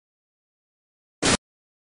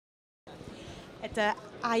at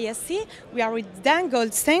ISC. We are with Dan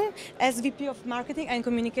Goldstein, SVP of Marketing and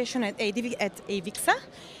Communication at AVIXA.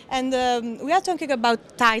 And we are talking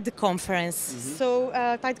about TIDE Conference. So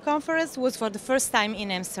TIDE Conference was for the first time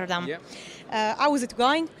in Amsterdam. Yep. How is it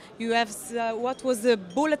going? You have what was the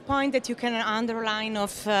bullet point that you can underline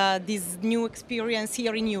of this new experience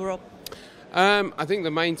here in Europe? I think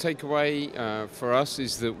the main takeaway for us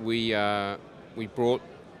is that we brought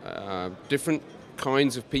different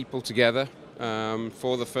kinds of people together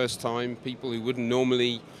for the first time, people who wouldn't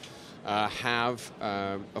normally have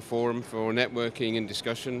a forum for networking and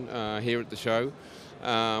discussion here at the show.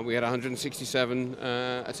 We had 167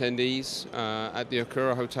 attendees at the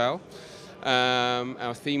Okura Hotel.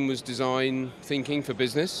 Our theme was design thinking for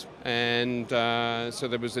business, and so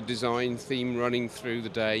there was a design theme running through the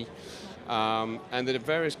day. And the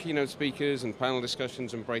various keynote speakers and panel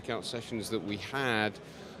discussions and breakout sessions that we had,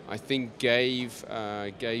 I think gave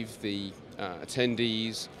the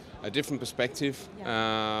attendees a different perspective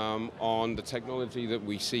on the technology that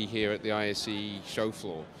we see here at the ISE show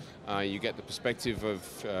floor. You get the perspective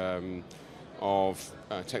of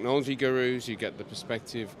technology gurus, you get the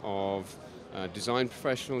perspective of design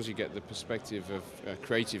professionals, you get the perspective of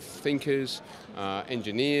creative thinkers,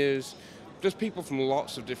 engineers, just people from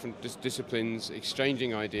lots of different disciplines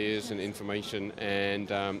exchanging ideas and information,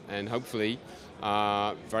 and hopefully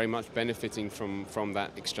very much benefiting from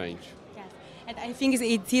that exchange. Yes. And I think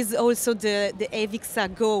it is also the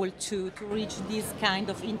AVIXA goal to reach this kind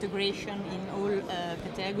of integration in all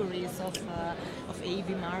categories of AV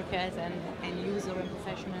market and user and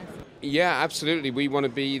professionals. Yeah, absolutely. We want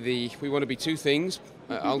to be two things.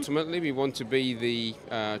 Ultimately, we want to be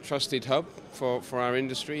the trusted hub for our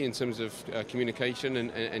industry in terms of communication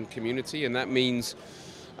and community, and that means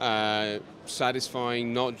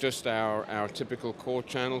satisfying not just our typical core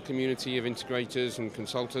channel community of integrators and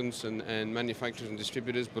consultants and manufacturers and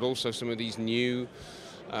distributors, but also some of these new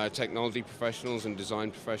technology professionals and design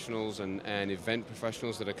professionals and event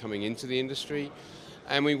professionals that are coming into the industry.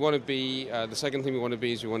 And we want to be, the second thing we want to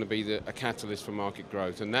be is we want to be a catalyst for market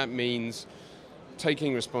growth, and that means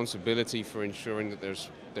taking responsibility for ensuring that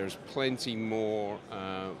there's plenty more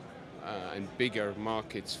and bigger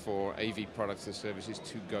markets for AV products and services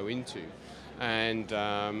to go into. And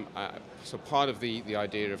so part of the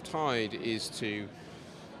idea of TIDE is to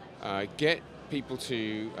get people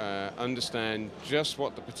to understand just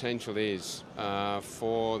what the potential is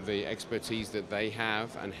for the expertise that they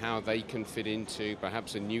have and how they can fit into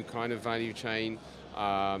perhaps a new kind of value chain,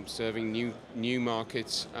 serving new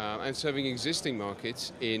markets and serving existing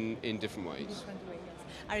markets in different ways.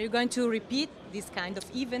 Are you going to repeat this kind of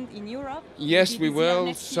event in Europe? Yes, we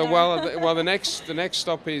will. So well, the next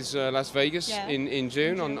stop is Las Vegas in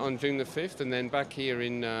June, on June the 5th, and then back here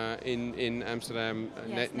in Amsterdam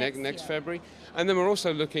next February. And then we're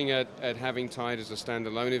also looking at having TIDE as a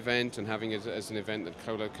standalone event and having it as an event that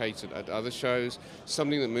co-locates at other shows,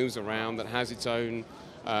 something that moves around, that has its own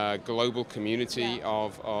global community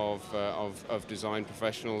of design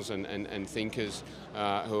professionals and thinkers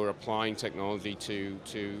who are applying technology to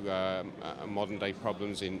modern day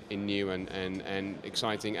problems in new and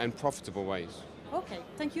exciting and profitable ways. Okay,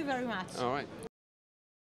 thank you very much. All right.